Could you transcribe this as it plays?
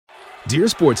Dear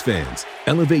sports fans,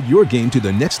 elevate your game to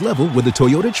the next level with a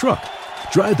Toyota truck.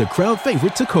 Drive the crowd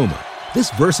favorite Tacoma.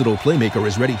 This versatile playmaker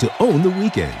is ready to own the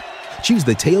weekend. Choose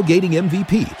the tailgating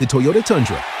MVP, the Toyota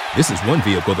Tundra. This is one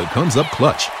vehicle that comes up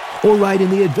clutch. Or ride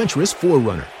in the adventurous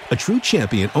 4Runner, a true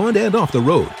champion on and off the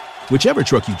road. Whichever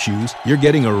truck you choose, you're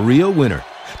getting a real winner.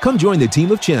 Come join the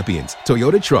team of champions,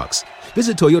 Toyota Trucks.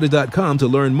 Visit Toyota.com to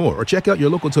learn more or check out your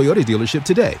local Toyota dealership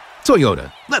today.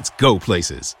 Toyota, let's go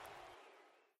places.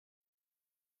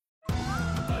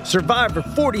 Survivor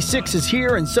 46 is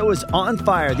here, and so is On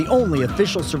Fire, the only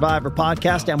official Survivor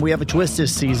podcast, and we have a twist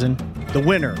this season. The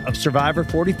winner of Survivor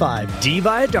 45, Dee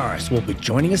Valladares, will be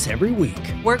joining us every week.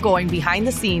 We're going behind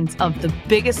the scenes of the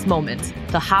biggest moments,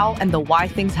 the how and the why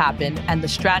things happen, and the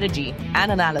strategy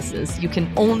and analysis you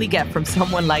can only get from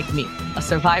someone like me, a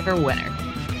Survivor winner.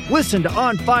 Listen to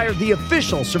On Fire, the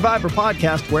official Survivor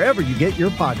podcast, wherever you get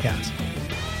your podcasts.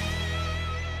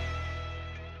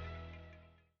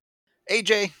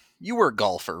 AJ, you were a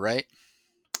golfer, right?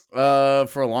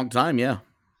 For a long time, yeah.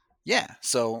 Yeah.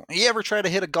 So, you ever try to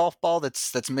hit a golf ball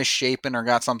that's misshapen or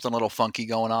got something a little funky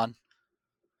going on?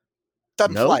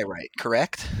 Doesn't fly right,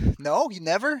 correct? No, you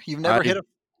never. You've never hit a.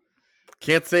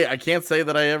 I can't say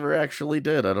that I ever actually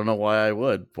did. I don't know why I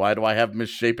would. Why do I have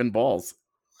misshapen balls?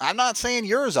 I'm not saying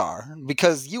yours are,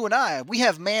 because you and we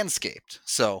have Manscaped,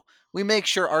 so we make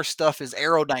sure our stuff is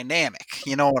aerodynamic.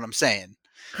 You know what I'm saying?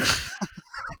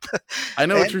 I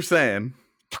know what you're saying.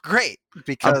 Great,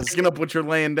 because I'm picking up what you're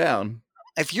laying down.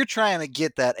 If you're trying to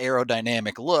get that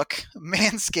aerodynamic look,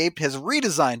 Manscaped has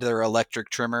redesigned their electric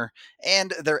trimmer,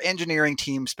 and their engineering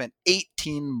team spent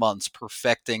 18 months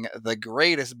perfecting the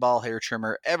greatest ball hair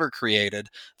trimmer ever created,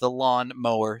 the Lawn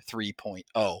Mower 3.0.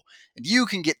 And you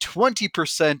can get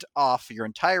 20% off your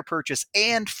entire purchase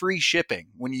and free shipping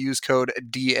when you use code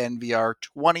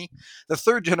DNVR20. The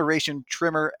third generation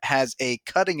trimmer has a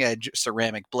cutting-edge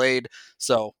ceramic blade,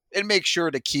 so it makes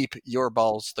sure to keep your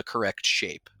balls the correct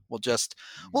shape.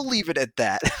 We'll leave it at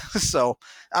that. So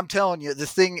I'm telling you, the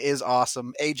thing is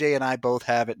awesome. AJ and I both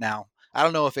have it now. I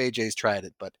don't know if AJ's tried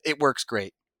it, but it works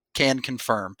great. Can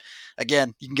confirm.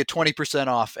 Again, you can get 20%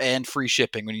 off and free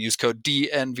shipping when you use code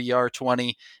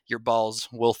DNVR20. Your balls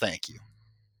will thank you.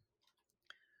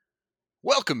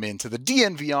 Welcome into the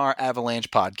DNVR Avalanche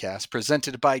Podcast,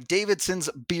 presented by Davidson's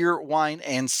Beer, Wine,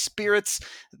 and Spirits.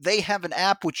 They have an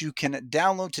app which you can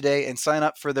download today and sign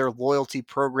up for their loyalty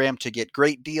program to get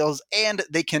great deals, and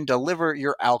they can deliver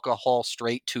your alcohol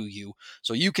straight to you,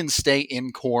 so you can stay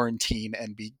in quarantine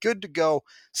and be good to go,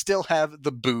 still have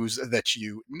the booze that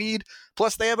you need.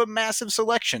 Plus, they have a massive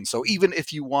selection, so even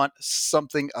if you want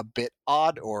something a bit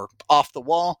odd or off the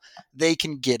wall, they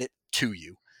can get it to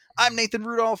you. I'm Nathan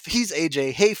Rudolph. He's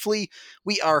AJ Hayfley.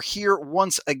 We are here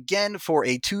once again for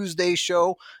a Tuesday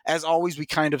show. As always, we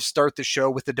kind of start the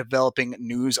show with the developing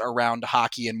news around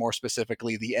hockey and more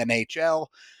specifically the NHL.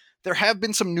 There have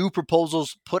been some new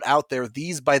proposals put out there,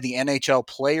 these by the NHL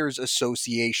Players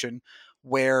Association,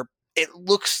 where it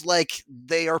looks like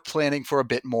they are planning for a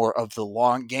bit more of the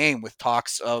long game, with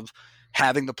talks of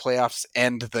having the playoffs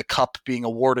and the cup being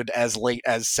awarded as late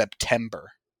as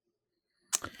September.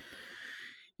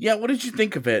 Yeah, what did you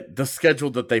think of it? The schedule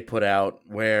that they put out,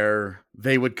 where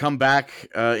they would come back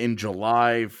in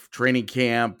July, training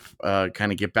camp,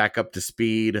 kind of get back up to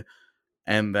speed,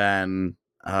 and then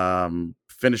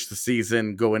finish the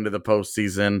season, go into the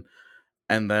postseason,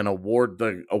 and then award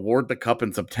the cup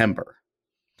in September.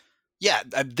 Yeah,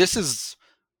 this is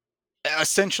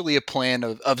essentially a plan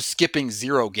of skipping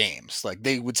 0 games. Like,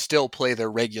 they would still play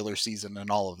their regular season and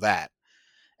all of that.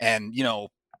 And,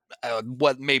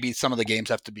 what maybe some of the games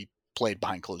have to be played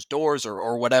behind closed doors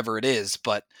or whatever it is,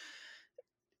 but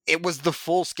it was the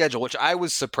full schedule, which I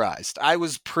was surprised. I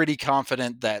was pretty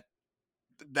confident that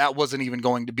wasn't even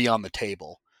going to be on the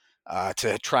table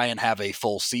to try and have a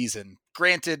full season.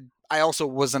 Granted, I also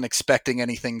wasn't expecting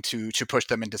anything to push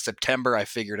them into September. I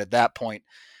figured at that point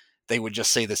they would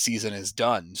just say the season is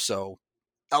done. So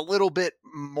a little bit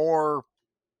more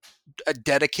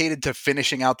dedicated to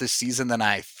finishing out this season than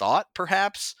I thought,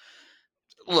 perhaps.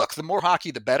 Look, the more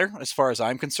hockey, the better, as far as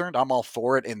I'm concerned. I'm all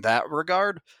for it in that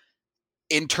regard.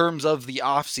 In terms of the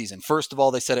offseason, first of all,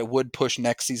 they said it would push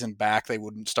next season back. They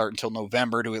wouldn't start until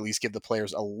November to at least give the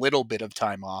players a little bit of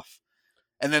time off.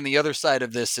 And then the other side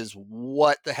of this is,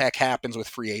 what the heck happens with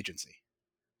free agency?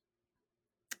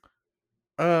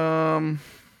 I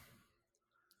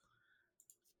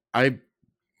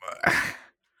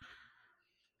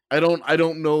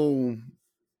don't know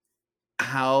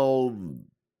how.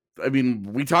 I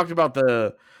mean, we talked about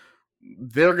they're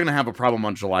going to have a problem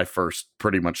on July 1st,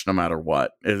 pretty much no matter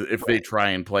what, if they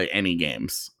try and play any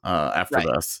games after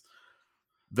this.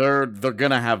 they're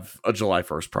going to have a July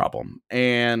 1st problem.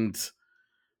 And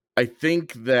I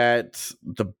think that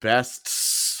the best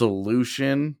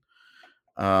solution,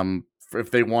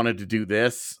 if they wanted to do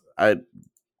this,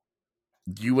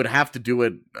 you would have to do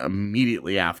it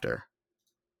immediately after.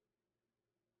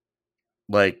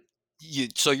 Like,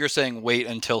 so you're saying wait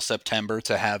until September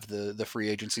to have the free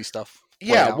agency stuff?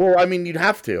 Yeah, well, I mean, you'd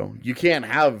have to. You can't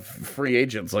have free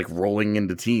agents like rolling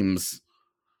into teams.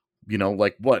 You know,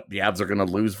 like what? The Avs are going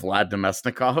to lose Vlad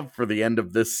Nemesnikov for the end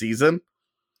of this season?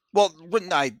 Well,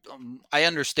 wouldn't I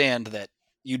understand that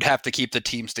you'd have to keep the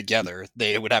teams together.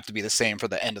 They would have to be the same for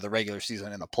the end of the regular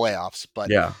season and the playoffs. But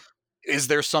yeah, is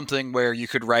there something where you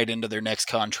could write into their next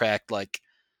contract like,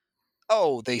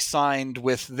 oh, they signed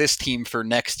with this team for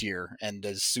next year, and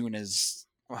as soon as,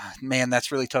 man,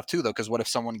 that's really tough too, though, because what if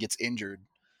someone gets injured?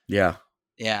 Yeah.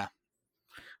 You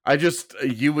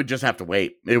would just have to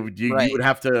wait. You would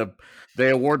have to. They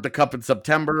award the cup in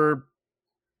September.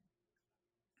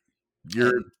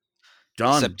 You're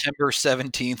done. September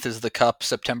 17th is the cup.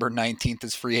 September 19th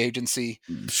is free agency.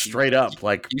 Straight up,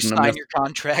 like you sign your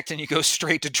contract and you go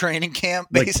straight to training camp,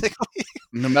 basically.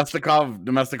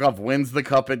 Nemesnikov wins the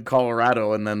cup in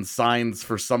Colorado and then signs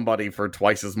for somebody for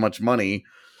twice as much money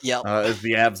as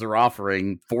the Avs are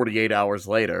offering 48 hours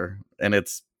later, and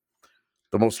it's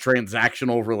the most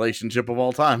transactional relationship of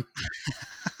all time.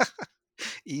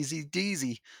 Easy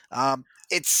deasy.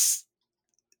 It's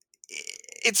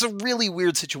a really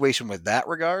weird situation with that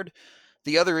regard.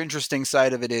 The other interesting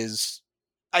side of it is,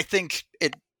 I think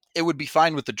it would be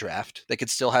fine with the draft. They could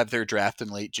still have their draft in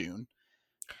late June.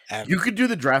 You could do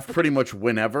the draft pretty much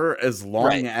whenever, as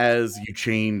long as you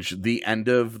change the end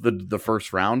of the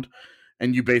first round,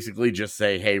 and you basically just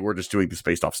say, "Hey, we're just doing this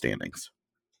based off standings."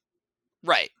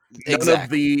 Right.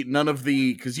 None of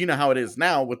the because you know how it is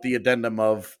now with the addendum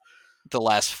of the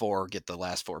last four get the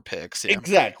last four picks. Yeah.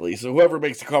 Exactly. So whoever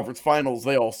makes the conference finals,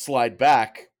 they all slide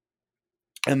back,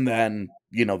 and then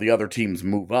the other teams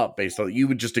move up based on. You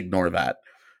would just ignore that,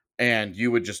 and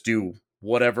you would just do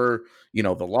whatever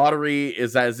the lottery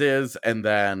is as is, and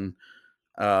then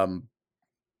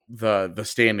the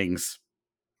standings,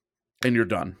 and you're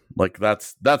done. Like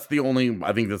that's the only.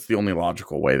 I think that's the only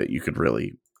logical way that you could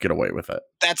really get away with it.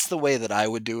 That's the way that I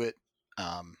would do it.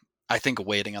 I think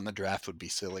waiting on the draft would be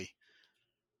silly.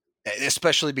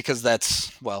 Especially because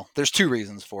there's two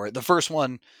reasons for it. The first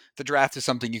one, the draft is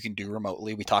something you can do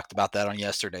remotely. We talked about that on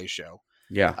yesterday's show.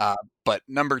 Yeah. But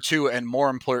number two, and more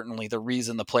importantly, the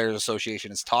reason the Players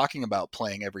Association is talking about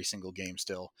playing every single game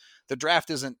still, the draft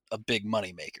isn't a big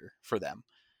moneymaker for them.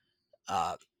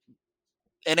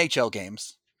 NHL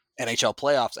games, NHL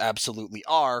playoffs absolutely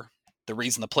are. The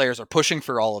reason the players are pushing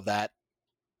for all of that,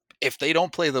 if they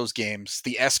don't play those games,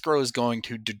 the escrow is going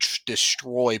to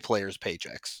destroy players'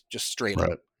 paychecks, just straight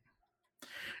up.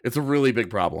 It's a really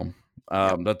big problem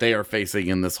that they are facing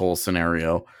in this whole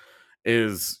scenario.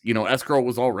 Is escrow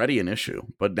was already an issue,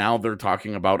 but now they're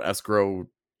talking about escrow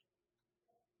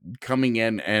coming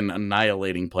in and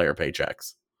annihilating player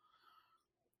paychecks,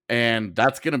 and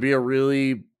that's going to be a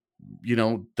really,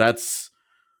 that's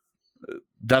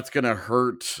going to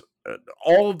hurt.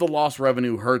 All of the lost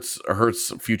revenue hurts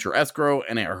future escrow,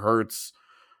 and it hurts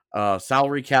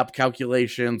salary cap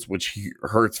calculations, which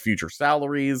hurts future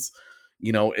salaries.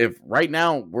 If right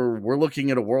now we're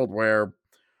looking at a world where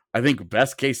I think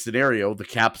best case scenario, the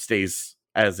cap stays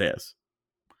as is.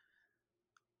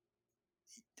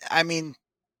 I mean,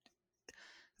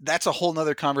 that's a whole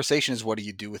nother conversation is what do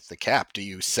you do with the cap? Do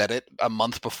you set it a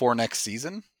month before next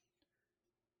season?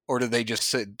 Or do they just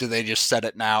set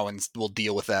it now and we'll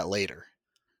deal with that later?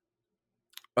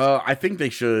 I think they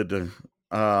should.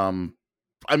 I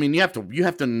mean, you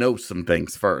have to know some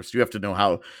things first. You have to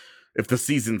know if the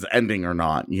season's ending or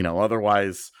not.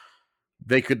 Otherwise,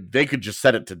 they could just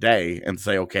set it today and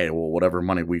say, okay, well, whatever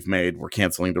money we've made, we're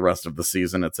canceling the rest of the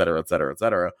season, et cetera, et cetera, et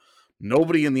cetera.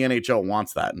 Nobody in the NHL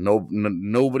wants that.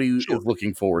 Nobody is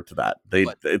looking forward to that.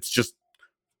 It's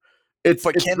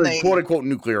the quote unquote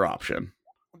nuclear option.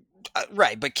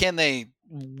 Right, but can they,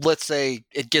 let's say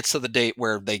it gets to the date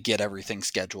where they get everything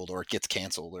scheduled or it gets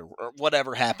canceled or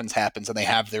whatever happens, and they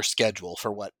have their schedule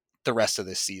for what the rest of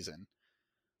this season.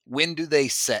 When do they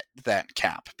set that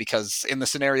cap? Because in the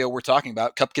scenario we're talking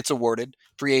about, cup gets awarded,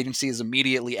 free agency is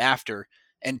immediately after,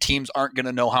 and teams aren't going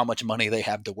to know how much money they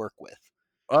have to work with.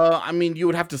 I mean, you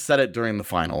would have to set it during the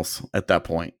finals at that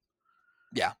point.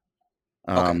 Yeah.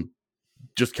 Okay.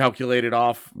 Just calculate it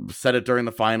off, set it during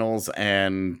the finals,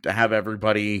 and have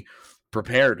everybody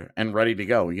prepared and ready to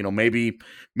go.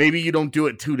 Maybe you don't do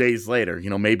it 2 days later.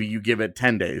 Maybe you give it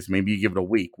 10 days. Maybe you give it a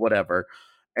week, whatever.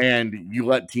 And you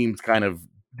let teams kind of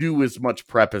do as much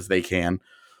prep as they can.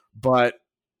 but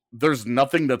there's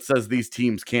nothing that says these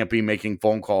teams can't be making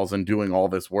phone calls and doing all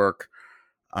this work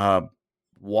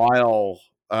while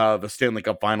the Stanley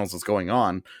Cup Finals is going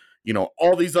on. You know,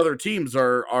 all these other teams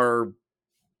are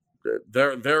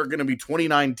there are going to be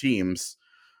 29 teams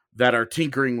that are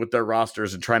tinkering with their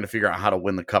rosters and trying to figure out how to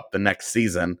win the cup the next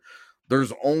season.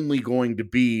 There's only going to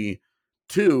be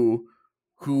 2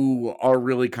 who are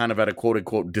really kind of at a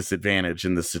quote-unquote disadvantage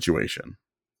in this situation.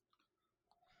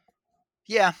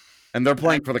 Yeah. And they're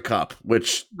playing for the cup,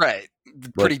 which... Right.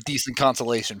 Pretty decent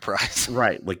consolation prize.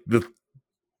 Right. Like,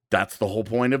 that's the whole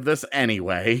point of this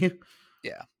anyway.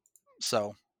 Yeah.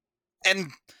 So, and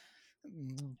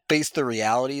based the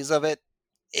realities of it,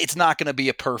 it's not going to be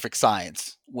a perfect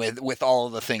science with all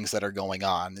of the things that are going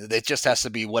on. It just has to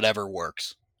be whatever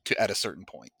works at a certain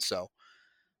point. So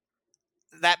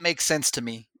that makes sense to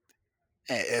me,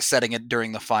 setting it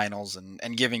during the finals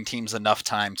and giving teams enough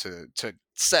time to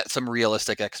set some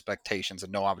realistic expectations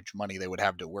and know how much money they would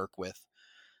have to work with.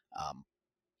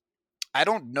 I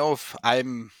don't know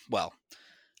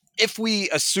if we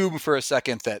assume for a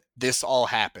second that this all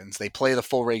happens, they play the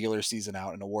full regular season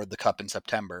out and award the cup in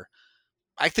September,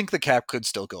 I think the cap could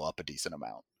still go up a decent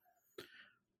amount.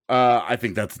 I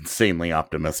think that's insanely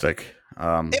optimistic.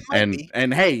 It might be.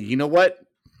 And hey, you know what?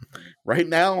 Right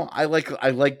now, I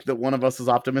like that one of us is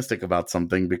optimistic about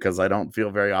something, because I don't feel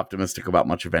very optimistic about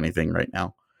much of anything right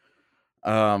now.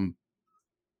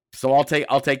 So I'll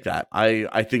take that.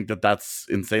 I think that's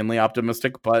insanely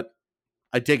optimistic, but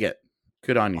I dig it.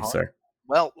 Good on you, sir.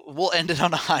 Well, we'll end it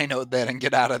on a high note then and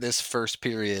get out of this first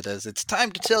period, as it's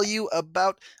time to tell you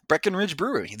about Breckenridge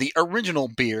Brewery, the original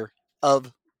beer,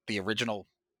 the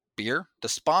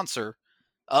sponsor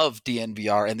of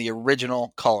DNVR, and the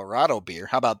original Colorado beer.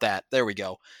 How about that? There we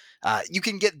go. You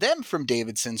can get them from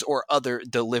Davidson's or other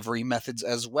delivery methods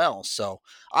as well. So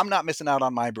I'm not missing out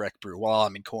on my Breck Brew while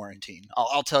I'm in quarantine.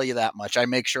 I'll tell you that much. I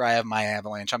make sure I have my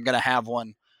Avalanche. I'm going to have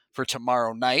one for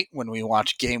tomorrow night when we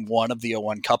watch Game 1 of the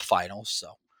 01 Cup Finals.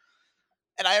 So,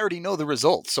 and I already know the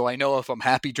results, so I know if I'm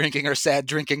happy drinking or sad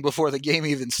drinking before the game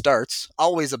even starts.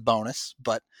 Always a bonus,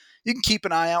 but you can keep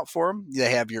an eye out for them.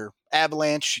 They have your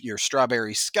Avalanche, your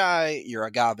Strawberry Sky, your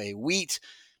Agave Wheat.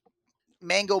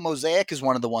 Mango Mosaic is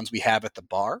one of the ones we have at the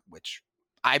bar, which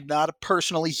I'm not a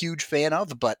personally huge fan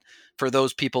of, but for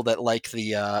those people that like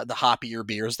the hoppier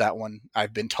beers, that one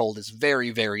I've been told is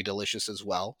very, very delicious as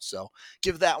well. So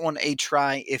give that one a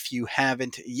try if you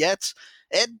haven't yet.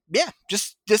 And yeah,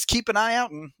 just keep an eye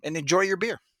out and enjoy your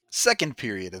beer. Second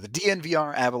period of the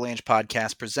DNVR Avalanche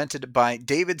podcast, presented by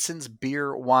Davidson's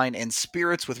Beer, Wine, and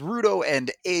Spirits with Rudo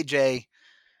and AJ.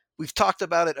 We've talked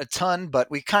about it a ton,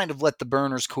 but we kind of let the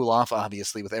burners cool off,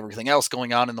 obviously, with everything else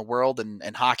going on in the world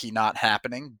and hockey not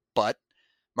happening. But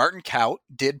Martin Kaut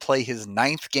did play his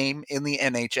 9th game in the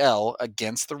NHL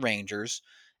against the Rangers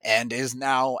and is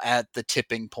now at the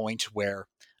tipping point where,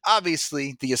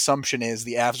 obviously, the assumption is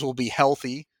the Avs will be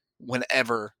healthy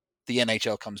whenever the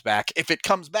NHL comes back. If it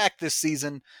comes back this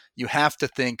season, you have to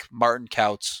think Martin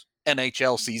Kaut's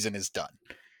NHL season is done.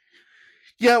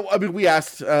 Yeah, I mean, we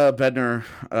asked, Bednar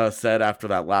said after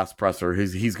that last presser,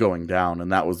 he's going down,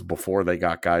 and that was before they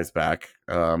got guys back.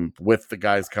 With the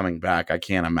guys coming back, I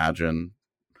can't imagine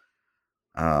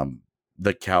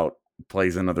that Kaut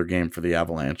plays another game for the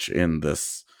Avalanche in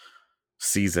this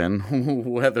season,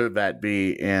 whether that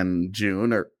be in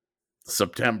June or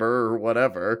September or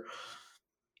whatever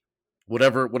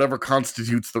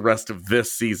constitutes the rest of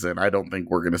this season. I don't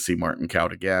think we're going to see Martin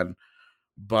Kaut again.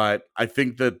 But I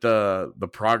think that the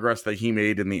progress that he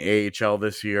made in the AHL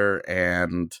this year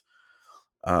and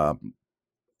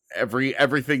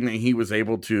everything that he was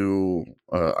able to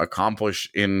accomplish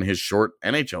in his short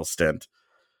NHL stint,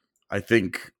 I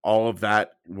think all of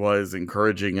that was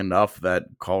encouraging enough that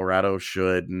Colorado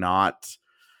should not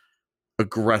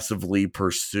aggressively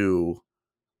pursue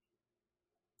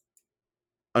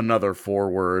another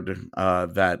forward,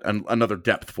 another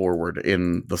depth forward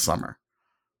in the summer.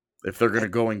 If they're going to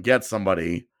go and get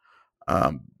somebody,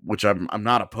 which I'm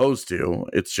not opposed to,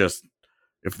 it's just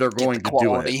if they're going to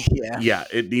do it,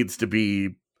 it needs to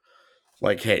be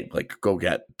like, hey, like go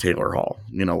get Taylor Hall,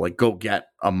 like go get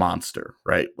a monster,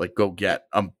 right? Like go get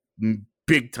a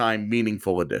big time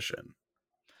meaningful addition.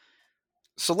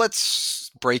 So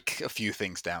let's break a few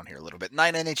things down here a little bit.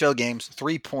 9 NHL games,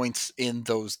 3 points in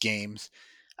those games.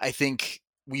 I think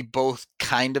we both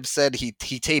kind of said he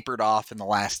tapered off in the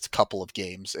last couple of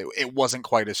games. It wasn't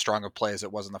quite as strong a play as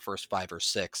it was in the first 5 or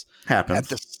 6.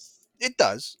 Happens. It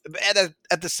does.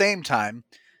 At the same time,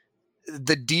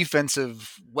 the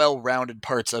defensive, well-rounded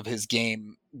parts of his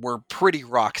game were pretty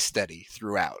rock steady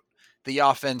throughout. The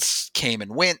offense came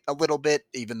and went a little bit,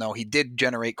 even though he did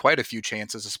generate quite a few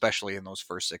chances, especially in those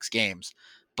first 6 games.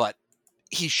 But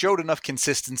he showed enough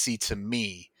consistency to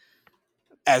me.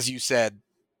 As you said,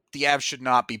 the Avs should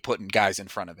not be putting guys in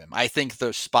front of him. I think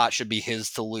the spot should be his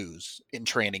to lose in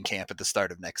training camp at the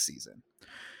start of next season.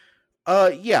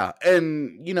 Yeah,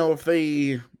 and if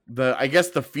I guess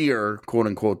the fear, quote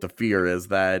unquote, the fear is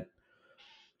that,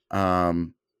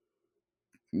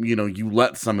 you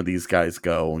let some of these guys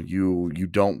go. You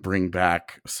don't bring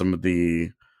back some of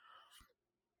the,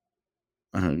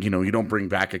 you don't bring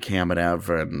back a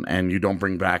Kamenev and you don't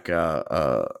bring back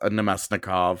a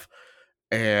Nemesnikov,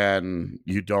 and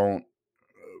you don't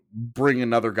bring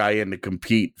another guy in to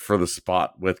compete for the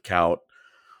spot with Kaut.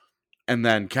 And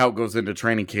then Kaut goes into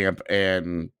training camp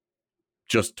and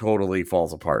just totally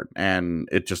falls apart, and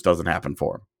it just doesn't happen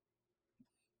for him.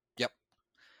 Yep.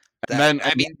 And then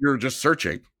you're just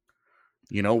searching.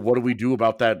 What do we do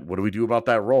about that? What do we do about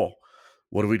that role?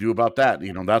 What do we do about that?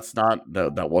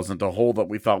 That wasn't the hole that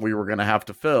we thought we were going to have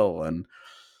to fill, and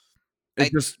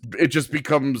it just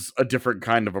becomes a different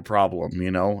kind of a problem,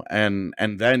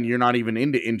 And then you're not even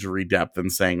into injury depth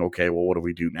and saying, okay, well, what do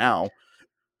we do now?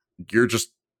 You're just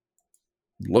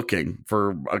looking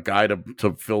for a guy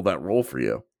to fill that role for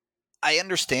you. I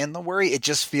understand the worry. It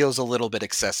just feels a little bit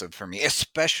excessive for me,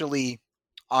 especially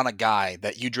on a guy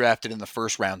that you drafted in the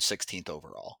first round, 16th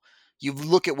overall. You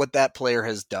look at what that player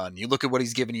has done. You look at what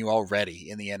he's given you already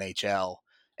in the NHL,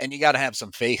 and you got to have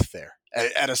some faith there.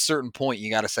 At a certain point, you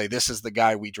got to say, this is the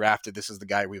guy we drafted. This is the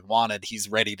guy we wanted. He's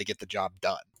ready to get the job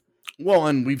done. Well,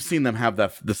 and we've seen them have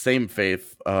the same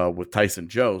faith with Tyson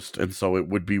Jost, and so it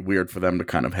would be weird for them to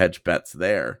kind of hedge bets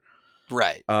there.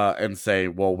 Right. And say,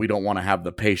 well, we don't want to have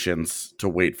the patience to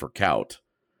wait for Kaut.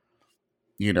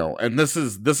 And this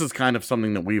is kind of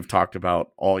something that we've talked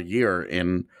about all year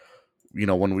in,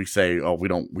 when we say, oh, we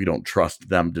don't trust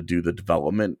them to do the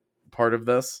development part of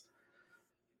this,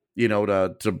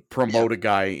 to promote a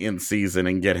guy in season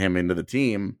and get him into the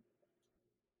team.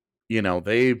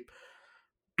 They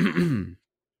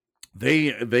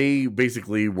they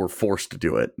basically were forced to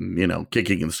do it,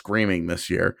 kicking and screaming this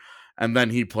year. And then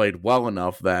he played well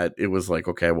enough that it was like,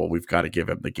 okay, well, we've got to give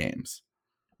him the games.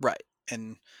 Right.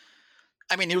 And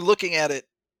I mean, you're looking at it,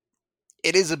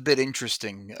 it is a bit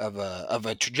interesting of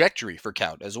a trajectory for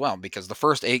Kaut as well, because the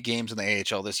first 8 games in the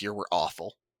AHL this year were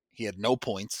awful. He had no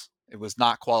points. It was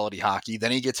not quality hockey.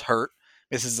 Then he gets hurt.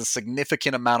 This is a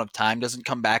significant amount of time. Doesn't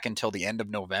come back until the end of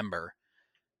November.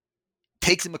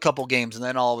 Takes him a couple games, and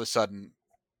then all of a sudden,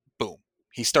 boom.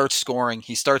 He starts scoring.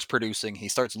 He starts producing. He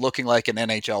starts looking like an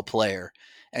NHL player.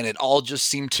 And it all just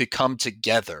seemed to come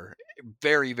together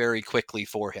very, very quickly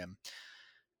for him.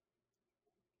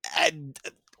 And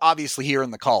obviously here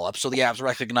in the call-up, so the Avs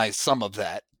recognize some of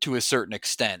that to a certain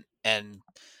extent. And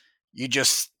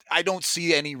I don't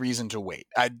see any reason to wait.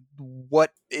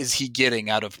 What is he getting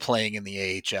out of playing in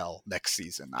the AHL next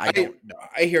season? I don't know.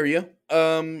 I hear you.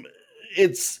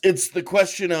 It's the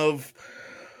question of,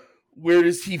 where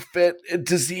does he fit?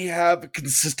 Does he have a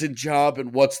consistent job,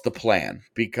 and what's the plan?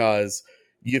 Because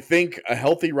you think a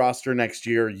healthy roster next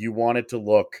year, you want it to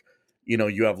look, you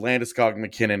have Landeskog,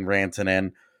 McKinnon,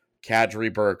 Rantanen,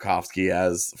 Kadri, Burakovsky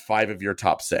as 5 of your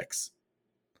top 6.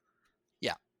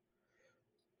 Yeah.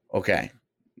 Okay.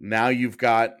 Now you've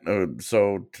got,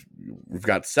 we've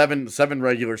got seven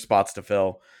regular spots to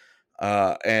fill.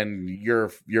 And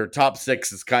your top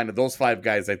 6 is kind of, those 5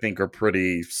 guys I think are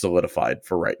pretty solidified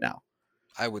for right now.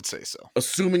 I would say so.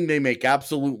 Assuming they make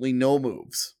absolutely no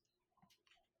moves.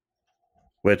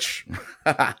 Which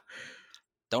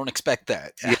don't expect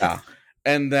that. Yeah.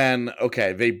 And then,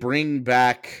 okay, they bring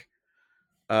back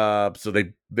so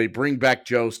they bring back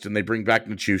Jost, and they bring back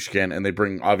Nichushkin, and they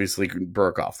bring obviously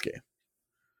Burakovsky.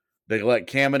 They let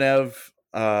Kamenev,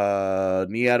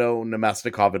 Nieto,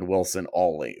 Nemesnikov, and Wilson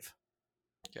all leave.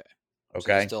 Okay.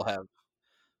 So you still have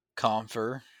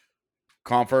Comfer,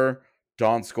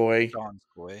 Donskoy,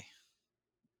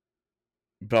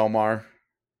 Belmar,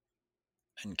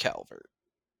 and Calvert,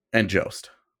 and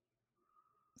Jost.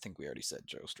 I think we already said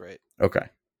Jost, right? Okay.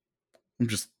 I'm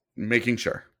just making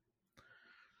sure.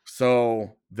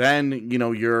 So then,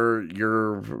 you're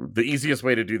the easiest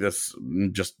way to do this,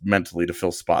 just mentally, to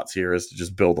fill spots here, is to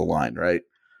just build a line, right?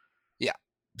 Yeah.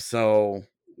 So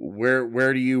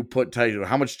where do you put Tyson?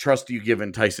 How much trust do you give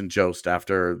in Tyson Jost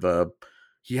after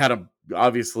he had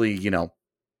obviously,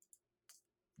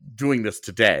 doing this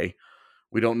today?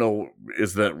 We don't know,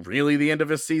 is that really the end of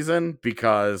his season?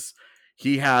 Because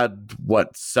he had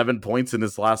 7 points in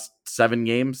his last 8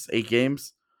 games?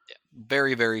 Yeah.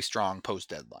 Very, very strong post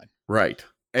deadline. Right.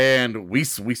 And we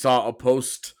saw a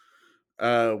post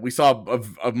we saw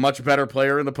a much better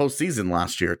player in the postseason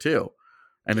last year too,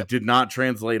 and Yep. it did not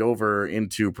translate over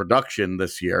into production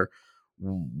this year.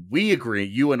 We agree,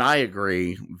 you and I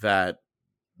agree, that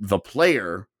the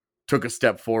player took a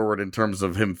step forward in terms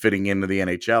of him fitting into the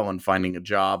NHL and finding a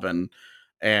job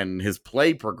and his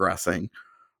play progressing,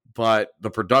 but the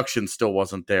production still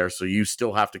wasn't there. So you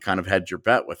still have to kind of hedge your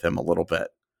bet with him a little bit.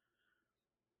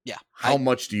 Yeah. How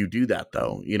much do you do that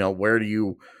though? You know, where do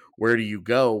you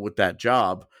go with that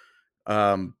job?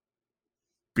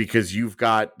 Because you've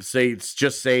got, say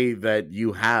that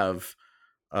you have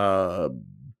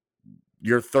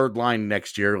your third line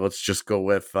next year. Let's go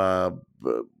with Donskoy,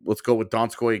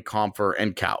 Comfer,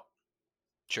 and Kaut.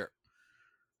 Sure.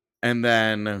 And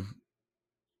then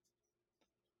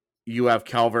you have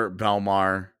Calvert,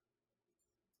 Belmar,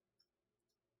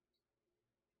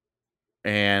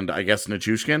 and I guess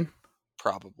Nichushkin.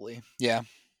 Probably. Yeah.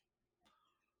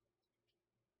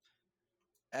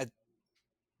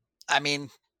 I mean,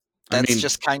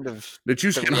 just kind of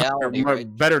Nichushkin the reality,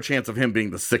 right? better chance of him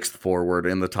being the sixth forward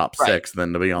in the top six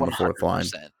than to be on the fourth line.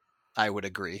 I would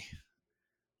agree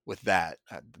with that.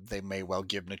 They may well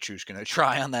give Nichushkin a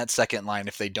try on that second line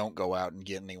if they don't go out and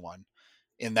get anyone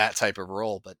in that type of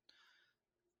role. But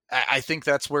I think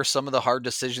that's where some of the hard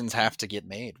decisions have to get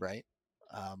made, right?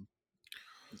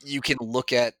 You can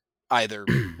look at either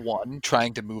one,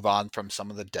 trying to move on from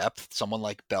some of the depth, someone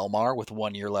like Belmar with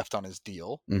 1 year left on his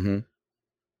deal,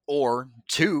 or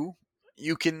two,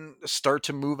 you can start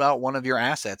to move out one of your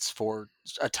assets for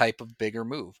a type of bigger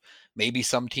move. Maybe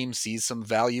some team sees some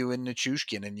value in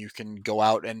Nichushkin and you can go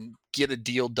out and get a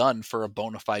deal done for a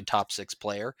bona fide top six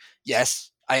player.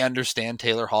 Yes, I understand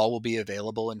Taylor Hall will be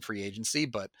available in free agency,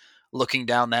 but looking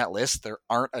down that list, there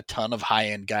aren't a ton of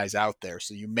high-end guys out there,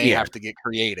 so you may have to get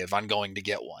creative on going to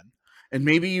get one. And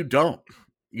maybe you don't.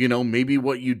 You know, maybe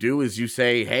what you do is you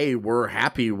say, hey, we're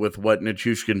happy with what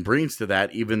Nichushkin brings to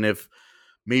that, even if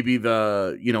maybe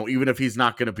even if he's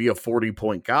not going to be a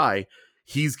 40-point guy,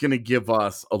 he's going to give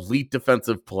us elite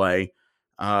defensive play.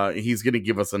 He's going to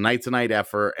give us a night-to-night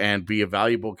effort and be a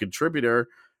valuable contributor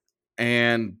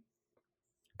and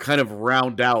kind of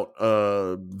round out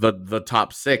the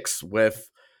top six with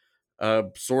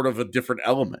sort of a different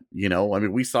element. You know, I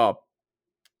mean, we saw,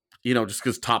 just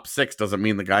because top six doesn't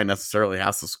mean the guy necessarily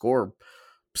has to score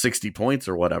 60 points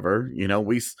or whatever. You know,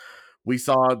 we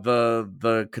saw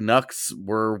the Canucks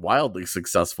were wildly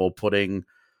successful putting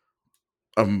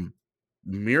a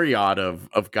myriad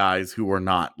of guys who were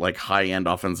not like high-end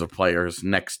offensive players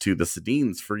next to the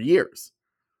Sedins for years.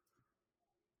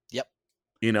 Yep.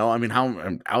 You know, I mean,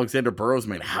 how Alexander Burrows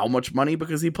made how much money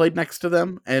because he played next to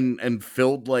them and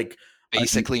filled like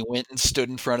basically went and stood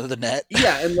in front of the net.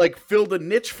 Yeah, and like filled a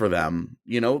niche for them.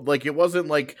 You know, like it wasn't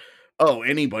like, oh,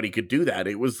 anybody could do that.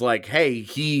 It was like, hey,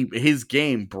 his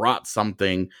game brought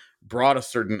a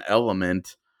certain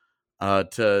element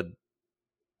to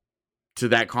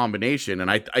that combination. And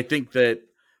I think that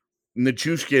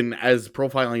Nichushkin, as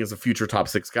profiling as a future top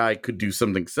six guy, could do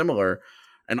something similar.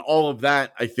 And all of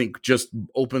that, I think, just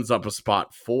opens up a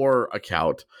spot for a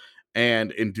Kaut.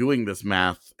 And in doing this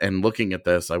math and looking at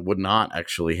this, I would not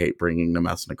actually hate bringing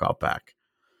Nemesnikov back.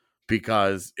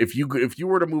 Because if you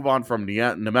were to move on from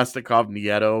Nemesnikov,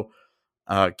 Nieto,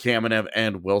 Kamenev,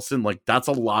 and Wilson, like that's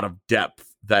a lot of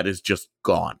depth that is just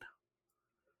gone.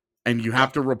 And you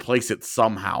have to replace it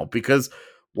somehow because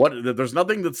there's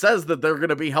nothing that says that they're going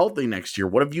to be healthy next year.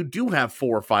 What if you do have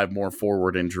 4 or 5 more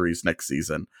forward injuries next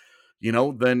season? You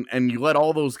know, then, and you let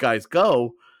all those guys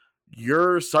go,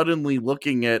 you're suddenly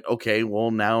looking at, okay,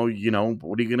 well now, you know,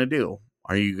 what are you going to do?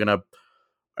 Are you going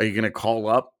to call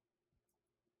up,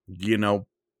 you know,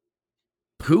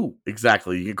 who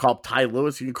exactly? You can call up Ty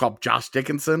Lewis. You can call up Josh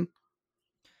Dickinson.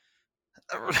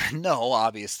 No,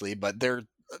 obviously, but there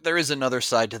is another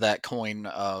side to that coin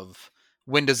of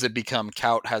when does it become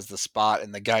Kaut has the spot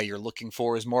and the guy you're looking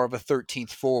for is more of a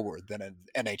 13th forward than an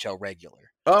NHL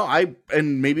regular. Oh,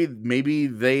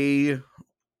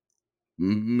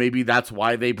 maybe that's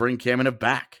why they bring Kamenev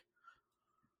back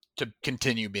to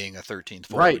continue being a 13th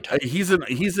forward. Right. He's an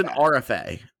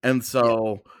RFA. And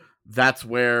so that's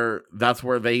where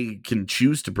they can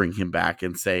choose to bring him back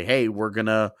and say, hey, we're going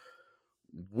to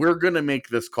make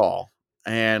this call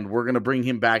and we're going to bring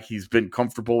him back. He's been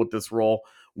comfortable with this role.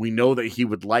 We know that he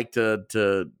would like to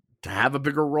have a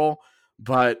bigger role,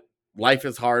 but life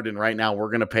is hard. And right now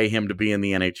we're going to pay him to be in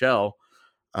the NHL.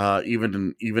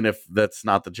 Even if that's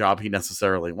not the job he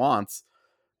necessarily wants,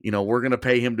 you know, we're going to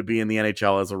pay him to be in the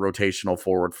NHL as a rotational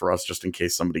forward for us, just in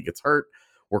case somebody gets hurt.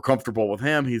 We're comfortable with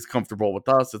him. He's comfortable with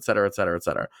us, et cetera, et cetera, et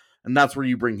cetera. And that's where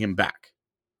you bring him back.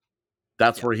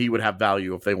 That's where he would have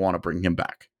value if they want to bring him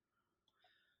back.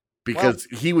 because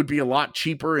he would be a lot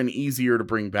cheaper and easier to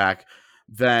bring back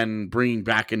than bringing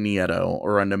back a Nieto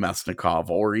or a Nemesnikov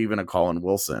or even a Colin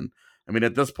Wilson. I mean,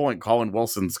 at this point, Colin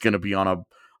Wilson's going to be on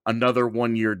another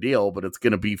 1-year deal, but it's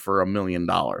going to be for $1 million.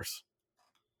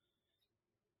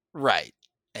 Right.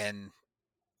 And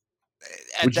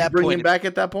would you bring him back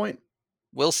at that point?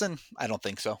 Wilson? I don't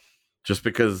think so. Just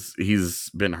because he's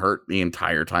been hurt the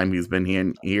entire time he's been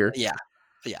here? Yeah.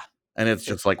 And it's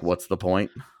just like, what's the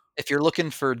point? If you're looking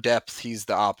for depth, he's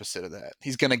the opposite of that.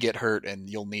 He's going to get hurt, and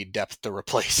you'll need depth to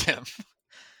replace him.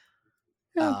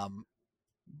 Yeah.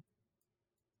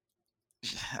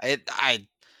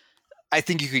 I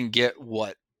think you can get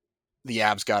what the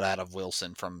Avs got out of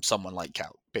Wilson from someone like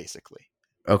Kaut, basically.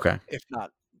 Okay. If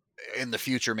not in the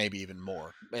future, maybe even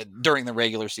more. During the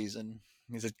regular season,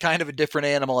 he's a kind of a different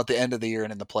animal at the end of the year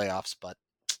and in the playoffs. But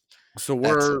so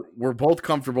we're both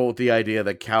comfortable with the idea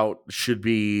that Kaut should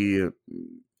be.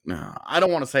 I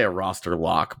don't want to say a roster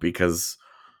lock because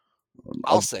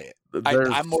I'll say it.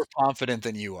 I'm more confident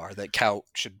than you are that Kaut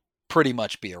should pretty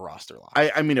much be a roster lock.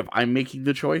 I mean, if I'm making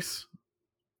the choice,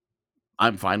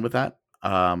 I'm fine with that.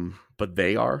 But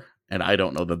they are, and I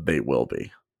don't know that they will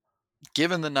be.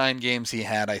 Given the 9 games he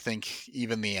had, I think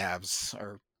even the Avs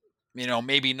are,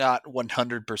 maybe not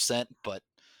 100%, but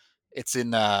it's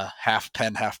in half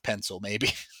pen, half pencil,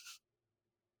 maybe.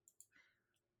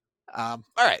 All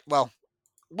right. Well,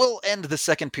 we'll end the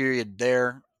second period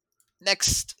there.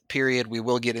 Next period, we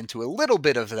will get into a little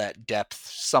bit of that depth,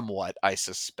 somewhat, I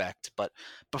suspect. But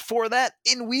before that,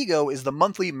 In We Go is the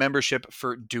monthly membership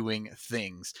for doing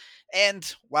things.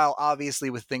 And while obviously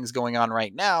with things going on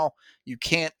right now, you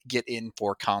can't get in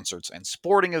for concerts and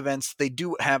sporting events, they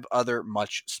do have other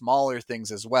much smaller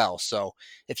things as well. So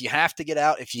if you have to get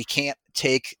out, if you can't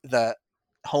take the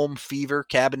home fever,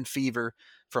 cabin fever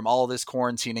from all this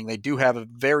quarantining, they do have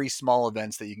very small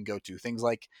events that you can go to. Things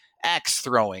like axe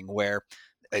throwing, where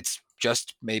it's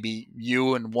just maybe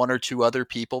you and 1 or 2 other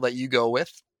people that you go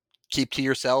with, keep to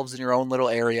yourselves in your own little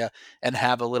area and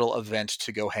have a little event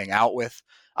to go hang out with.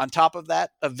 On top of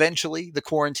that, eventually the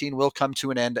quarantine will come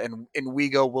to an end, and We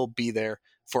Go will be there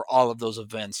for all of those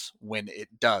events when it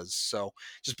does. So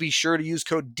just be sure to use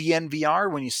code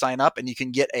DNVR when you sign up, and you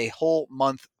can get a whole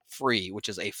month free, which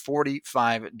is a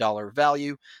 $45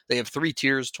 value. They have 3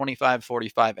 tiers, $25,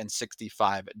 $45, and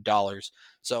 $65.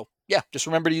 So yeah, just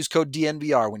remember to use code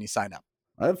DNVR when you sign up.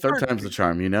 Third time's the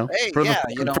charm, Hey, for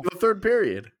the third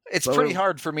period. It's pretty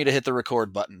hard for me to hit the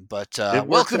record button, but it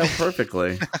works out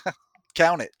perfectly.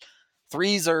 Count it.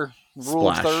 3s are rule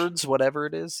of Splash. thirds, whatever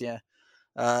it is. Yeah.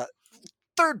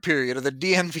 Third period of the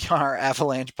DNVR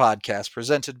Avalanche Podcast,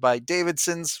 presented by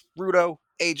Davidson's, Rudo,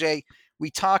 AJ. We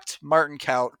talked Martin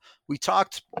Kaut. We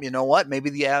talked, maybe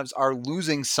the Avs are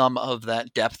losing some of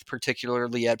that depth,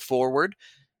 particularly at forward.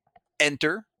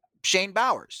 Enter Shane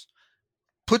Bowers.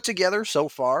 Put together so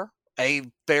far a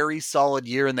very solid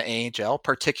year in the AHL,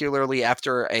 particularly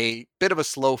after a bit of a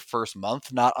slow first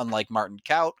month, not unlike Martin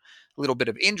Kaut. A little bit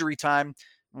of injury time,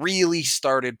 really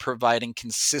started providing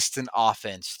consistent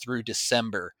offense through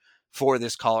December for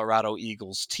this Colorado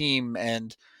Eagles team,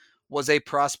 and was a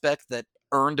prospect that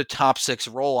earned a top 6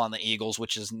 role on the Eagles,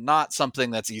 which is not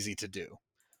something that's easy to do.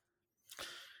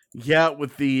 Yeah,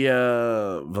 with the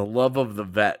love of the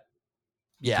vet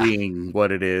being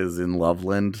what it is in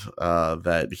Loveland,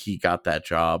 that he got that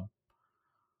job.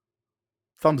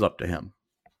 Thumbs up to him.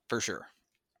 For sure.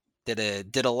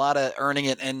 Did a lot of earning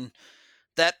it, and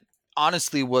that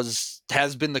honestly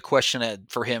has been the question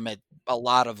for him at a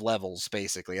lot of levels,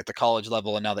 basically at the college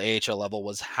level and now the AHL level,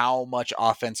 was how much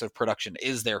offensive production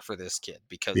is there for this kid?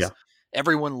 Because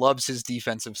everyone loves his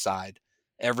defensive side.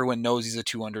 Everyone knows he's a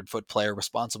 200-foot player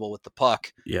responsible with the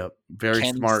puck. Yep. Very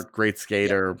smart, great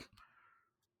skater. Yep.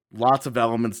 Lots of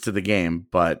elements to the game,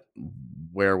 but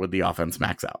where would the offense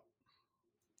max out?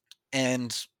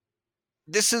 And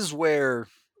this is where,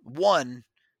 one,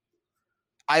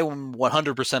 I am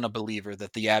 100% a believer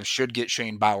that the Avs should get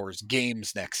Shane Bowers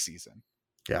games next season.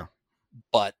 Yeah.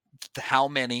 But how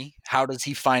many? How does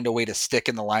he find a way to stick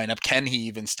in the lineup? Can he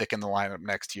even stick in the lineup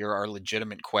next year are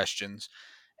legitimate questions.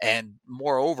 And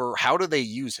moreover, how do they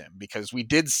use him? Because we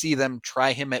did see them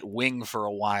try him at wing for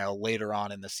a while later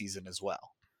on in the season as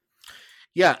well.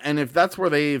 Yeah, and if that's where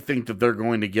they think that they're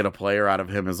going to get a player out of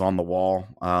him is on the wall,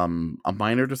 a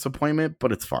minor disappointment,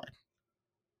 but it's fine.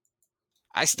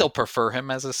 I still prefer him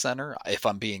as a center, if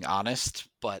I'm being honest,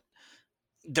 but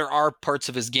there are parts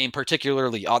of his game,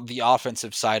 particularly on the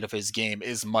offensive side of his game,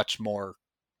 is much more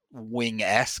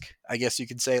wing-esque, I guess you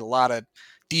could say. A lot of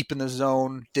deep in the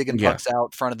zone, digging pucks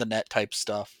out, front of the net type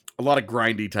stuff. a lot of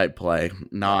grindy type play,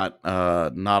 not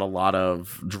a lot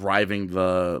of driving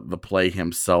the play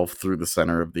himself through the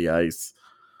center of the ice.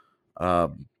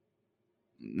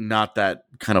 Not that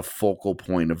kind of focal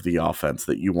point of the offense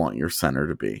that you want your center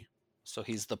to be. So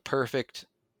he's the perfect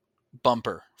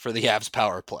bumper for the Avs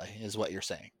power play, is what you're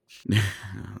saying.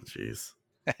 Jeez.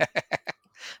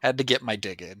 Had to get my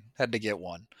dig in. Had to get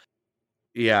one.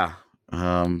 Yeah.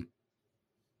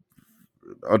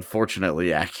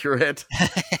 Unfortunately accurate.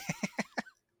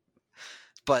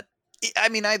 But, I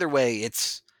mean, either way,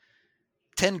 it's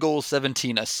 10 goals,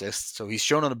 17 assists. So he's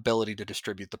shown an ability to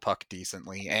distribute the puck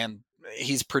decently, and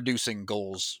he's producing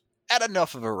goals at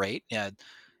enough of a rate. Yeah,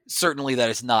 certainly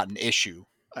that is not an issue.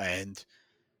 And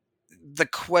the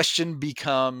question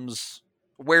becomes,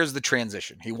 where's the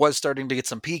transition? He was starting to get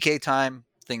some PK time,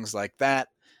 things like that.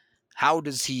 How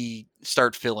does he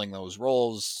start filling those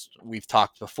roles? We've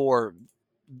talked before.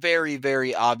 Very,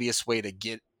 very obvious way to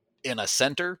get in a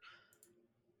center.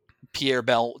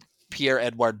 Pierre-Edouard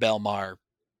Bellemare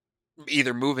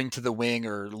either moving to the wing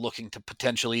or looking to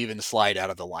potentially even slide out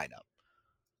of the lineup.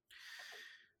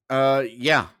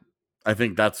 Yeah. I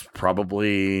think that's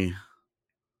probably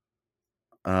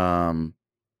that's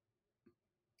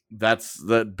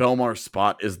the Bellemare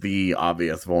spot is the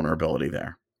obvious vulnerability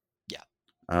there.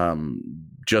 Yeah.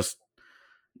 Just,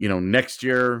 next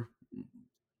year,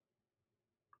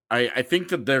 I think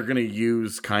that they're going to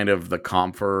use kind of the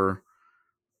Comfer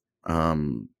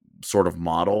sort of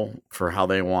model for how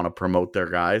they want to promote their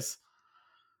guys.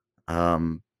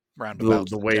 Roundabout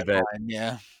the way that,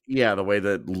 the way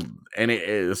that, and it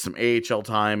is some AHL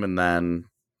time, and then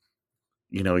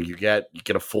you get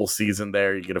a full season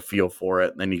there, you get a feel for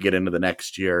it, and then you get into the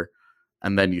next year,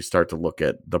 and then you start to look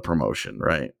at the promotion,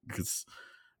 right? Because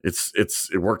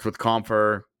it worked with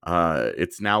Comfer.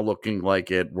 It's now looking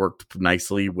like it worked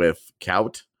nicely with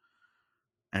Kaut.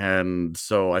 And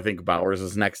so I think Bowers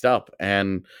is next up.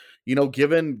 And,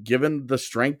 given the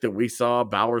strength that we saw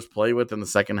Bowers play with in the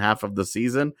second half of the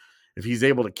season, if he's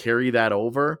able to carry that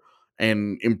over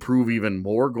and improve even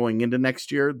more going into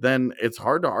next year, then it's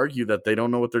hard to argue that they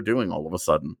don't know what they're doing all of a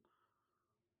sudden.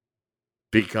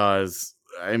 Because,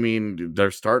 I mean,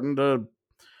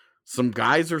 some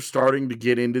guys are starting to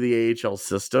get into the AHL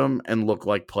system and look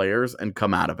like players and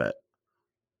come out of it.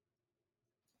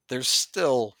 There's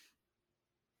still,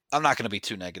 I'm not going to be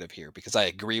too negative here because I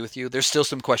agree with you. There's still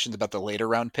some questions about the later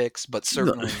round picks, but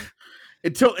certainly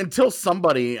until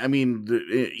somebody, I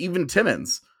mean, even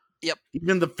Timmins, yep,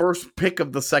 even the first pick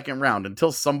of the second round,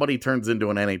 until somebody turns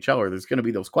into an NHLer, there's going to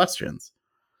be those questions.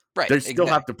 Right. They still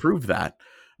have to prove that.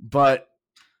 But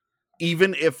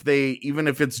even if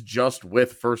it's just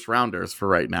with first rounders for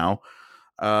right now,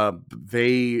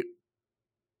 they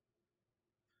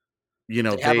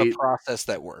have a process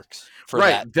that works for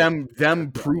right. that.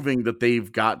 Them proving that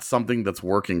they've got something that's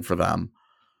working for them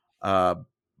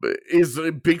is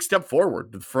a big step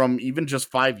forward from even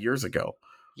just 5 years ago.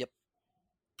 Yep.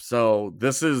 So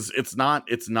it's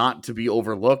not to be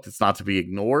overlooked. It's not to be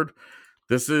ignored.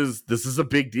 This is a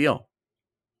big deal.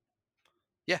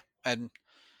 Yeah. And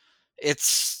it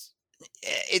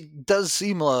does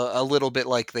seem a little bit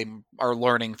like they are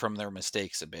learning from their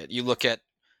mistakes a bit. You look at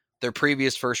their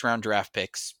previous first round draft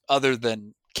picks, other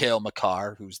than Cale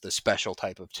Makar, who's the special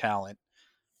type of talent.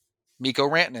 Mikko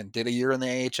Rantanen did a year in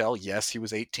the AHL. Yes, he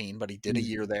was 18, but he did a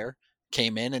year there.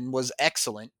 Came in and was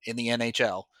excellent in the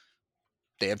NHL.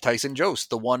 They have Tyson Jost.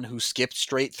 The one who skipped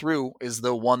straight through is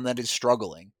the one that is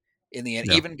struggling in the end.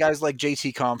 Yeah. Even guys like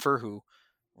JT Comfer, who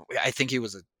I think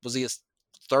was he a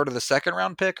start of the second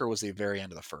round pick, or was he very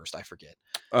end of the first? I forget.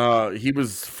 He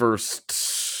was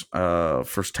first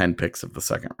 10 picks of the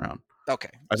second round.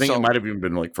 Okay. I think it might have even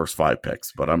been like first 5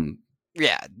 picks, but it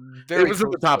was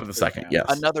at the top of the second. Yes.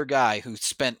 Another guy who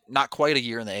spent not quite a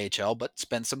year in the AHL, but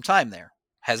spent some time there.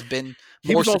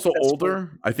 He was also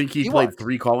older. I think he played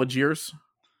 3 college years.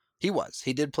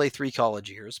 He did play 3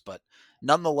 college years, but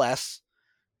nonetheless,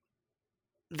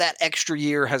 that extra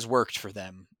year has worked for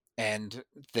them. And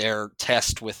their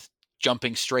test with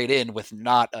jumping straight in with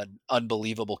not an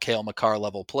unbelievable Cale Makar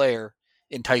level player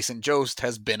in Tyson Jost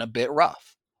has been a bit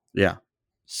rough. Yeah.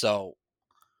 So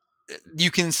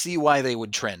you can see why they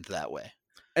would trend that way.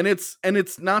 And it's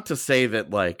not to say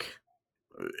that, like,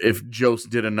 if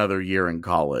Jost did another year in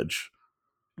college,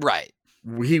 right,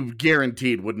 he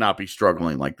guaranteed would not be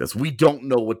struggling like this. We don't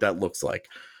know what that looks like,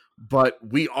 but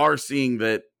we are seeing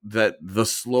that the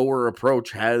slower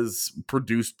approach has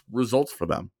produced results for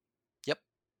them. Yep.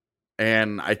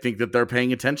 And I think that they're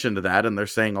paying attention to that, and they're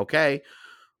saying, okay,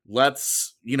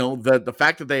 let's, the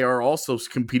fact that they are also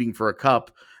competing for a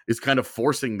cup is kind of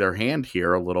forcing their hand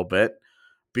here a little bit.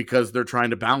 because they're trying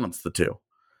to balance the two.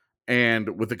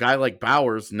 And with a guy like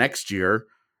Bowers next year,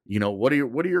 what are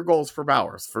your goals for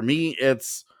Bowers? For me,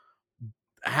 it's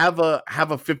have a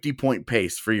 50-point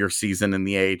pace for your season in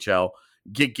the AHL,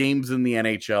 get games in the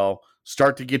NHL,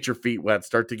 start to get your feet wet,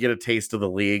 start to get a taste of the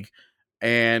league,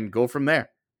 and go from there.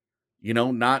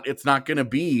 It's not going to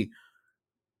be,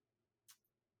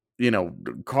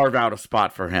 carve out a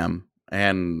spot for him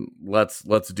and let's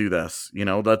do this.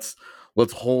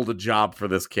 Let's hold a job for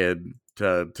this kid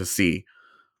to see.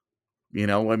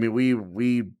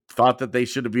 We thought that they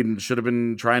should have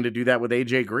been trying to do that with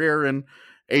AJ Greer, and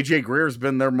AJ Greer's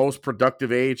been their most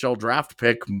productive AHL draft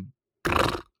pick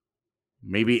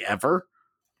maybe ever.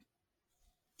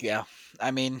 Yeah.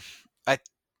 I mean,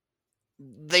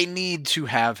 they need to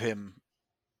have him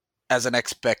as an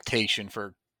expectation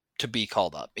to be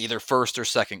called up, either first or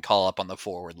second call up on the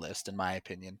forward list, in my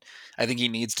opinion. I think he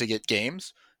needs to get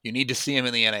games. You need to see him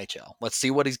in the NHL. Let's see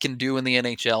what he can do in the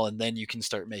NHL, and then you can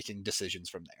start making decisions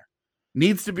from there.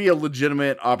 Needs to be a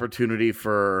legitimate opportunity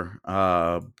for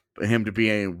him to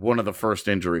be one of the first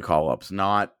injury call-ups,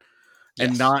 not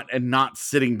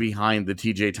sitting behind the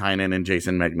TJ Tynan and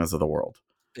Jason Megnas of the world.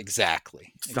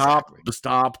 Exactly.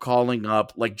 Stop calling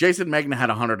up. Like, Jason Megna had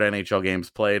 100 NHL games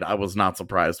played. I was not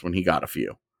surprised when he got a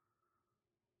few.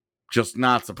 Just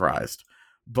not surprised.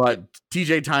 But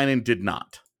TJ Tynan did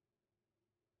not.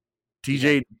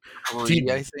 I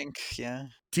think, yeah.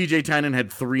 TJ Tynan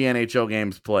had 3 NHL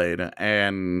games played,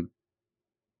 and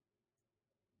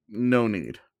no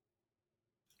need.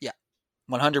 Yeah,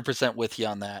 100% with you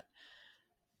on that.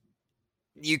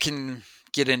 You can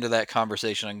get into that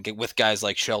conversation and get with guys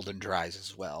like Sheldon Dries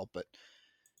as well, but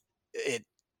it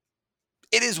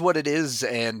is what it is,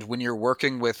 and when you're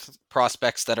working with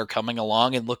prospects that are coming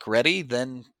along and look ready,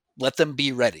 then let them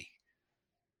be ready.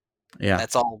 Yeah.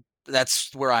 That's all.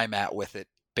 That's where I'm at with it,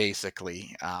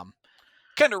 basically.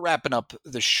 Kind of wrapping up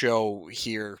the show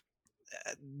here.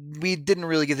 We didn't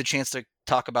really get the chance to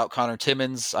talk about Connor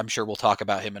Timmins. I'm sure we'll talk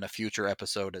about him in a future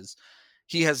episode, as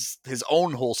he has his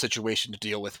own whole situation to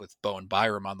deal with Bowen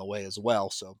Byram on the way as well.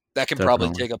 So that can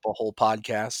probably take up a whole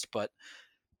podcast. But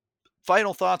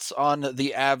final thoughts on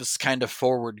the Avs kind of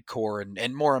forward core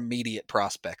and more immediate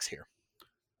prospects here.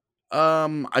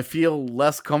 I feel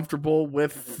less comfortable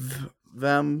with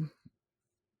them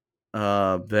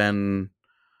than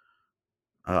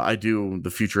I do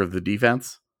the future of the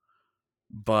defense,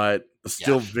 but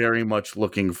still very much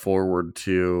looking forward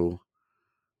to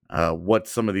what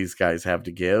some of these guys have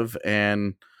to give,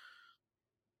 and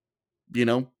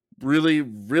really,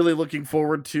 really looking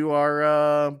forward to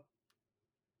our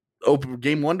open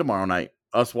game 1 tomorrow night.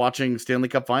 Us watching Stanley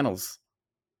Cup Finals,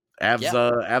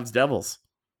 Avs Devils.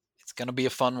 It's going to be a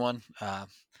fun one.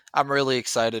 I'm really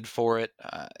excited for it.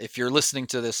 If you're listening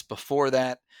to this before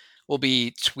that, we'll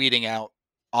be tweeting out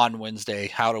on Wednesday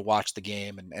how to watch the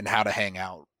game and how to hang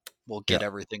out. We'll get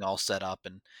everything all set up,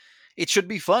 and it should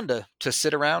be fun to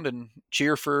sit around and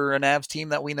cheer for an Avs team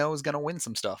that we know is going to win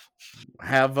some stuff.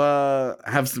 Have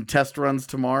some test runs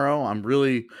tomorrow. I'm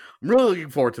really looking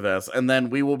forward to this. And then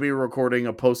we will be recording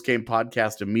a post-game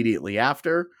podcast immediately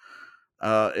after,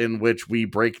 in which we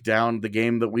break down the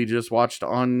game that we just watched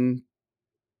on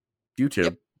YouTube.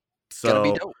 Yep.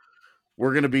 So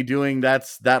we're going to be doing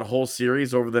that whole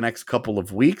series over the next couple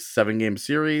of weeks, 7-game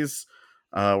series.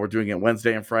 We're doing it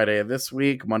Wednesday and Friday of this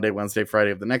week, Monday, Wednesday,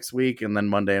 Friday of the next week, and then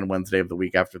Monday and Wednesday of the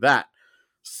week after that.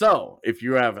 So if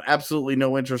you have absolutely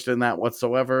no interest in that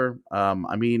whatsoever,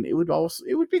 it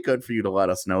would be good for you to let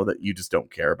us know that you just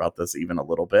don't care about this even a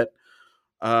little bit.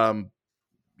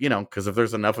 Because if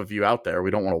there's enough of you out there,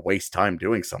 we don't want to waste time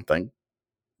doing something.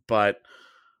 But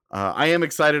I am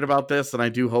excited about this, and I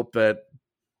do hope that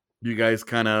you guys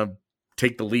kind of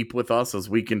take the leap with us as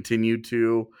we continue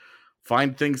to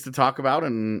find things to talk about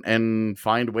and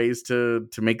find ways to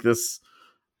make this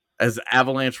as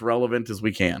Avalanche relevant as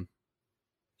we can.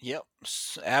 Yep.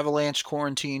 Avalanche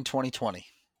Quarantine 2020.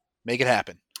 Make it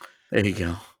happen. There you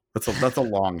go. That's a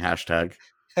long hashtag.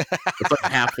 It's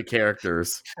like half the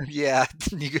characters. Yeah.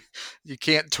 You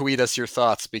can't tweet us your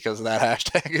thoughts because that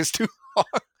hashtag is too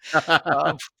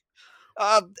long.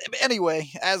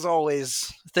 Anyway, as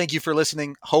always, thank you for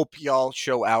listening. Hope y'all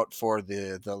show out for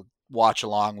the watch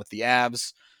along with the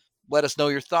Avs. Let us know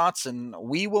your thoughts, and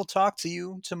we will talk to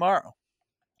you tomorrow.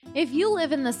 If you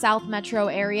live in the South Metro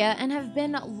area and have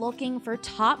been looking for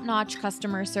top-notch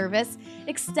customer service,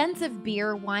 extensive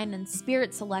beer, wine, and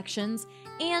spirit selections,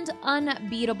 and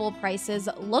unbeatable prices,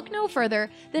 look no further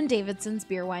than Davidson's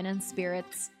Beer, Wine, and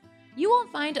Spirits. You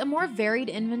won't find a more varied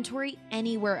inventory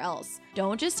anywhere else.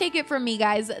 Don't just take it from me,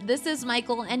 guys. This is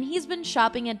Michael, and he's been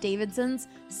shopping at Davidson's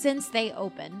since they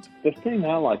opened. The thing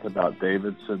I like about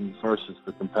Davidson's versus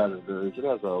the competitor is it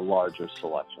has a larger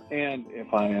selection. And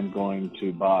if I am going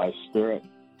to buy spirit,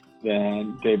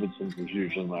 then Davidson's is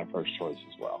usually my first choice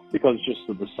as well, because just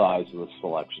of the size of the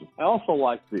selection. I also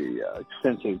like the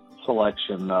extensive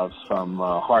selection of some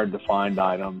hard-to-find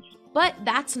items. But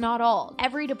that's not all.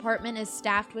 Every department is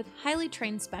staffed with highly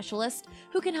trained specialists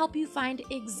who can help you find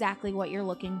exactly what you're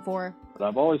looking for. But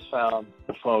I've always found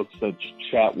the folks that you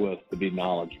chat with to be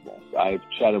knowledgeable. I've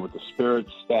chatted with the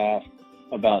spirits staff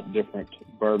about different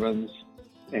bourbons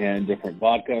and different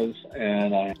vodkas,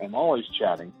 and I am always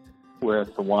chatting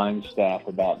with the wine staff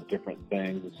about different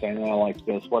things and saying, I like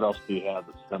this, what else do you have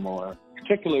that's similar?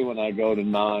 Particularly when I go to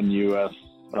non-U.S.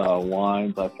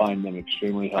 wines, I find them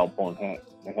extremely helpful in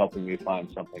helping me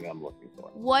find something I'm looking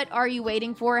for. What are you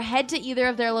waiting for? Head to either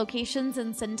of their locations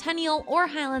in Centennial or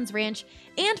Highlands Ranch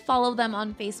and follow them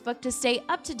on Facebook to stay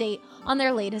up to date on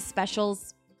their latest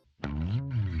specials.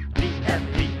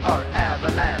 DNVR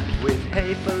Avalanche with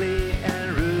Haefele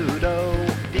and Rudo.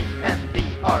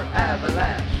 DNVR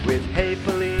Avalanche with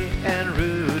Haefele and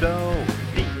Rudo.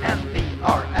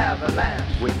 DNVR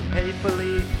Avalanche with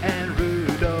Haefele and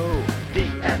Rudo.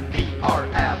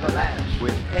 DNVR Avalanche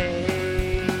with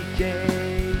AJ,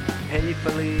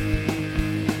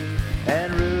 Haefele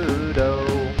and Rudo.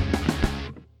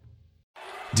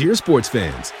 Dear sports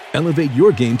fans, elevate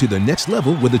your game to the next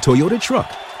level with a Toyota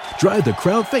truck. Drive the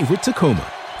crowd favorite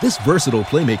Tacoma. This versatile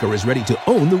playmaker is ready to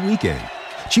own the weekend.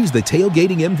 Choose the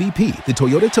tailgating MVP, the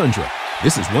Toyota Tundra.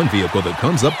 This is one vehicle that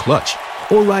comes up clutch.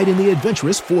 Or ride in the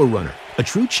adventurous 4Runner, a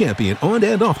true champion on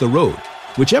and off the road.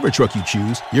 Whichever truck you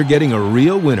choose, you're getting a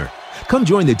real winner. Come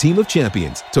join the team of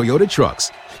champions, Toyota Trucks.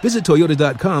 Visit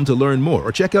Toyota.com to learn more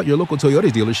or check out your local Toyota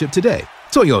dealership today.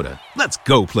 Toyota, let's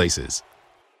go places.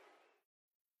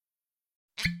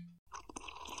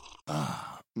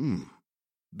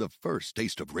 The first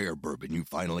taste of rare bourbon you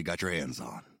finally got your hands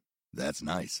on. That's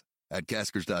nice. At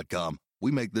Caskers.com,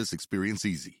 we make this experience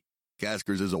easy.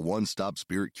 Caskers is a one-stop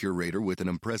spirit curator with an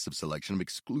impressive selection of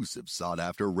exclusive,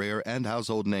 sought-after, rare, and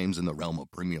household names in the realm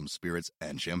of premium spirits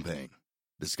and champagne.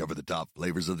 Discover the top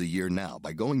flavors of the year now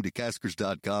by going to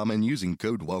Caskers.com and using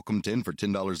code WELCOME10 for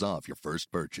 $10 off your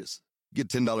first purchase. Get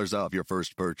 $10 off your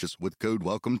first purchase with code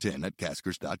WELCOME10 at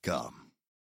Caskers.com.